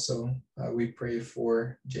 And also we pray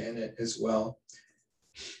for Janet as well.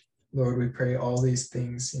 Lord, we pray all these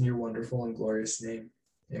things in your wonderful and glorious name.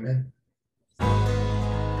 Amen.